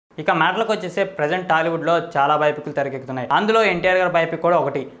ఇక మ్యాటర్లకు వచ్చేసి ప్రెజెంట్ టాలీవుడ్లో చాలా బయోపిక్లు తెరకెక్కుతున్నాయి. అందులో ఎన్టీఆర్ గారి బయోపిక్ కూడా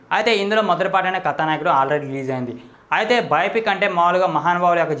ఒకటి. అయితే ఇందులో మొదటి పాటైన కథానాయకుడు ఆల్రెడీ రిలీజ్ అయింది. అయితే బయోపిక్ అంటే మామూలుగా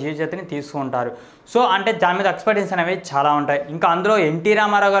మహానుభావుల యొక్క జీవితాన్ని తీసుకుంటారు. సో అంటే దాని మీద ఎక్స్పెక్టేషన్స్ అనేవి చాలా ఉంటాయి. ఇంకా అందులో ఎన్టీ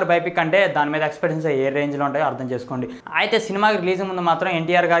రామారావు గారి బయోపిక్ అంటే దాని మీద ఎక్స్పెక్టేషన్స్ ఏ రేంజ్లో ఉంటాయో అర్థం చేసుకోండి. అయితే సినిమాకి రిలీజ్ ముందు మాత్రం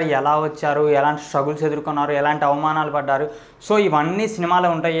ఎన్టీఆర్ గారు ఎలా వచ్చారు, ఎలాంటి స్ట్రగుల్స్ ఎదుర్కొన్నారు, ఎలాంటి అవమానాలు పడ్డారు, సో ఇవన్నీ సినిమాలో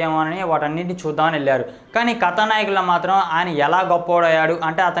ఉంటాయేమో అని వాటన్నింటిని చూద్దామని వెళ్ళారు. కానీ కథానాయకుల్లో మాత్రం ఆయన ఎలా గొప్పవాడయ్యాడు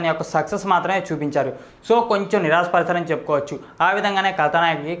అంటే అతని యొక్క సక్సెస్ మాత్రమే చూపించారు. సో కొంచెం నిరాశపరచాలని చెప్పుకోవచ్చు. ఆ విధంగానే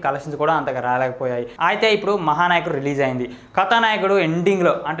కథానాయకుడికి కలెక్షన్స్ కూడా అంతగా రాలేకపోయాయి. అయితే ఇప్పుడు మహానాయకుడు రిలీజ్ అయింది. కథానాయకుడు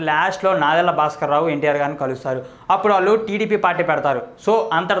ఎండింగ్లో అంటే లాస్ట్లో నాదెళ్ల భాస్కర్ రావు ఎన్టీఆర్ గారిని కలుస్తారు. అప్పుడు వాళ్ళు టీడీపీ పార్టీ పెడతారు. సో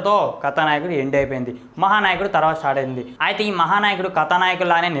అంతటితో కథానాయకుడు ఎండ్ అయిపోయింది. మహానాయకుడు తర్వాత స్టార్ట్ అయింది. అయితే ఈ మహానాయకుడు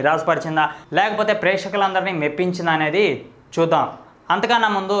కథానాయకులానే నిరాశపరిచిందా లేకపోతే ప్రేక్షకులందరినీ మెప్పించిందా అనేది చూద్దాం. అంతకన్నా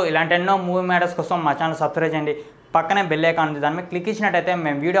ముందు ఇలాంటి ఎన్నో మూవీ మ్యాటర్స్ కోసం మా ఛానల్ సబ్స్క్రైబ్ చేయండి. పక్కనే బెల్ ఐకాన్ ఉంది, దాని మీద క్లిక్ ఇచ్చినట్టయితే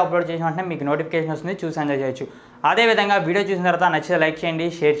మేము వీడియో అప్లోడ్ చేసిన వెంటనే మీకు నోటిఫికేషన్ వస్తుంది, చూసి ఎంజాయ్ చేయొచ్చు. అదేవిధంగా వీడియో చూసిన తర్వాత నచ్చితే లైక్ చేయండి,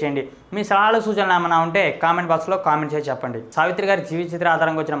 షేర్ చేయండి. మీ సలహాలు సూచనలు ఏమైనా ఉంటే కామెంట్ బాక్స్లో కామెంట్ చేసి చెప్పండి. సావిత్రి గారి జీవిత చిత్ర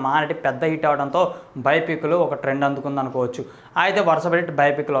ఆధారంగా వచ్చిన మహానటి పెద్ద హిట్ అవడంతో బయోపిక్లు ఒక ట్రెండ్ అందుకుంది అనుకోవచ్చు. అయితే వరుసపెట్టి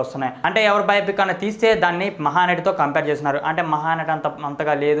బయోపిక్లు వస్తున్నాయి. అంటే ఎవరు బయోపిక్ అని తీస్తే దాన్ని మహానటితో కంపేర్ చేస్తున్నారు. అంటే మహానటి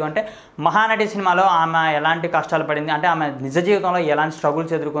అంతగా లేదు అంటే మహానటి సినిమాలో ఆమె ఎలాంటి కష్టాలు పడింది, అంటే ఆమె నిజ జీవితంలో ఎలాంటి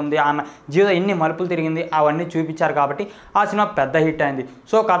స్ట్రగుల్స్ ఎదుర్కొంది, ఆమె జీవితం ఎన్ని మలుపులు తిరిగింది అవన్నీ చూపించారు కాబట్టి ఆ సినిమా పెద్ద హిట్ అయింది.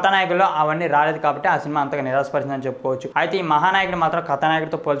 సో కథానాయకుల్లో అవన్నీ రాలేదు కాబట్టి ఆ సినిమా అంతగా నిరాశపరిచిందని చెప్పుకోవచ్చు. అయితే ఈ మహానాయకుడు మాత్రం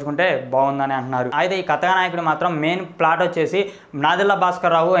కథానాయకుడితో పోల్చుకుంటే బాగుందని అంటున్నారు. అయితే ఈ కథానాయకుడు మాత్రం మెయిన్ ప్లాట్ వచ్చేసి నాదెళ్ల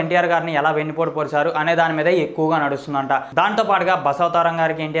భాస్కర్ రావు ఎన్టీఆర్ గారిని ఎలా వెన్నుపోటు పొడిచారు అనే దాని మీద ఎక్కువగా నడుస్తుందంట. దాంతో పాటుగా బసవతారం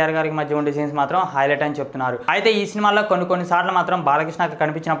గారికి ఎన్టీఆర్ గారికి మధ్య ఉండే సీన్స్ మాత్రం హైలైట్ అని చెప్తున్నారు. అయితే ఈ సినిమాలో కొన్ని సార్లు మాత్రం బాలకృష్ణకి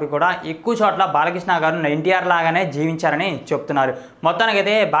కనిపించినప్పుడు కూడా ఎక్కువ చోట్ల బాలకృష్ణ గారు ఎన్టీఆర్ లాగానే జీవించారని చెప్తున్నారు.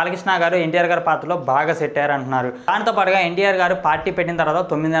 మొత్తానికైతే బాలకృష్ణ గారు ఎన్టీఆర్ గారి పాత్రలో బాగా సెట్ అయ్యారు అంటున్నారు. దాంతో పాటుగా ఎన్టీఆర్ గారు పార్టీ పెట్టిన తర్వాత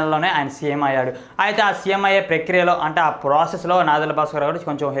 9 నెలల్లోనే ఆయన సీఎం అయ్యాడు. అయితే ఆ సీఎం అయ్యే ప్రక్రియలో అంటే ఆ ప్రాసెస్లో నాదెళ్ల భాస్కర్ గారు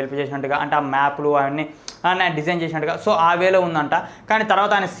కొంచెం హెల్ప్ చేసినట్టుగా, అంటే ఆ మ్యాప్లు అవన్నీ డిజైన్ చేసినట్టుగా, సో ఆ వేలో ఉందంట. కానీ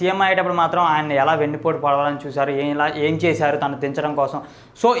తర్వాత ఆయన సీఎం అయ్యేటప్పుడు మాత్రం ఆయన ఎలా వెన్నుపోటు పడాలని చూశారు, ఏం చేశారు తను దించడం కోసం,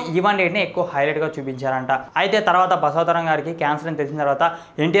 సో ఇవన్నిటిని ఎక్కువ హైలైట్గా చూపించారంట. అయితే తర్వాత బసవతారం గారికి క్యాన్సర్ అని తెలిసిన తర్వాత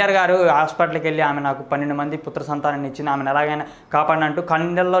ఎన్టీఆర్ గారు హాస్పిటల్కి వెళ్ళి ఆమె నాకు 12 మంది పుత్ర సంతానాన్ని ఇచ్చింది, ఆమెను ఎలాగైనా కాపాడినట్టు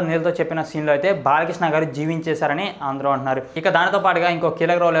కన్నెల్లో నీళ్ళతో చెప్పిన సీన్లో అయితే బాలకృష్ణ గారు జీవించేశారని అందరూ అంటున్నారు. ఇక దానితో పాటుగా ఇంకో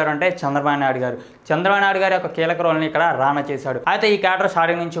కీలక రోల్ ఎవరంటే చంద్రబాబు నాయుడు గారు. చంద్రబాబు నాయుడు గారి యొక్క కీలక రోల్ని ఇక్కడ రానా చేశాడు. అయితే ఈ క్యారెక్టర్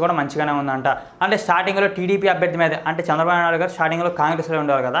స్టార్టింగ్ నుంచి కూడా మంచిగానే ఉందంట. అంటే స్టార్టింగ్లో టీడీపీ అభ్యర్థి మీద, అంటే చంద్రబాబు నాయుడు గారు స్టార్టింగ్లో కాంగ్రెస్లో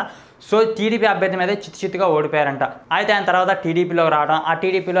ఉండేవారు కదా, సో టీడీపీ అభ్యర్థి మీద చిత్తుగా ఓడిపోయారంట. అయితే ఆయన తర్వాత టీడీపీలో రావడం, ఆ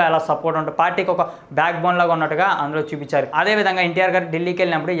టీడీపీలో ఎలా సపోర్ట్ ఉంటుంది, పార్టీకి ఒక బ్యాక్ బోన్ లాగా ఉన్నట్టుగా అందులో చూపించారు. అదేవిధంగా ఎన్టీఆర్ గారు ఢిల్లీకి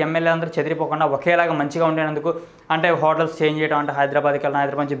వెళ్ళినప్పుడు ఎమ్మెల్యే అందరూ చెదిరిపోకుండా ఒకేలాగా మంచిగా ఉండేందుకు అంటే హోటల్స్ చేంజ్ చేయడం, అంటే హైదరాబాద్కి వెళ్ళడం,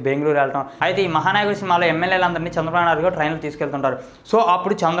 హైదరాబాద్ నుంచి బెంగళూరు వెళ్ళడం. అయితే ఈ మహానాయకుడి సినిమాలో ఎమ్మెల్యేలందరినీ చంద్రబాబు నాయుడు గారు ట్రైన్లు తీసుకెళ్తుంటారు. సో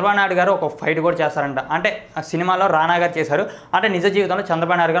అప్పుడు చంద్రబాబు నాయుడు గారు ఒక ఫైట్ కూడా చేస్తారంట. అంటే ఆ సినిమాలో రానా గారు చేశారు, అంటే నిజ జీవితంలో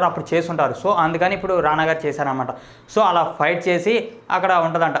చంద్రబాబు నాయుడు గారు అప్పుడు చేస్తుంటారు. సో అందుకని ఇప్పుడు రానా గారు చేశారనమాట. సో అలా ఫైట్ చేసి అక్కడ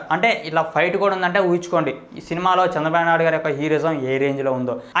ఉంటుందంట. అంటే ఇలా ఫైట్ కూడా ఉందంటే ఊహించుకోండి ఈ సినిమాలో చంద్రబాబు నాయుడు గారి యొక్క హీరోయిజం ఏ రేంజ్లో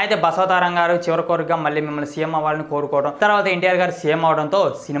ఉందో. అయితే బసవతారం గారు చివరి కోరికగా మళ్ళీ మిమ్మల్ని సీఎం అవ్వాలని కోరుకోవడం, తర్వాత ఎన్టీఆర్ గారు సీఎం అవడంతో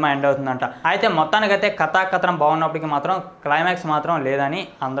సినిమా ఎండ్ అవుతుందంట. అయితే మొత్తానికైతే కథాకథనం బాగున్నప్పటికీ మాత్రం క్లైమాక్స్ మాత్రం లేదని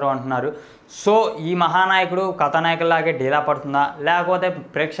అందరూ అంటున్నారు. సో ఈ మహానాయకుడు కథానాయకులాగే డీలా పడుతుందా, లేకపోతే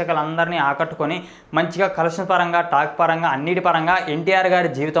ప్రేక్షకులందరినీ ఆకట్టుకొని మంచిగా కలెక్షన్ పరంగా, టాక్ పరంగా, అన్నిటి పరంగా ఎన్టీఆర్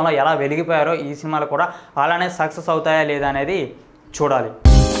గారి జీవితంలో ఎలా వెలిగిపోయారో ఈ సినిమాలు కూడా అలానే సక్సెస్ అవుతాయా లేదా అనేది చూడాలి.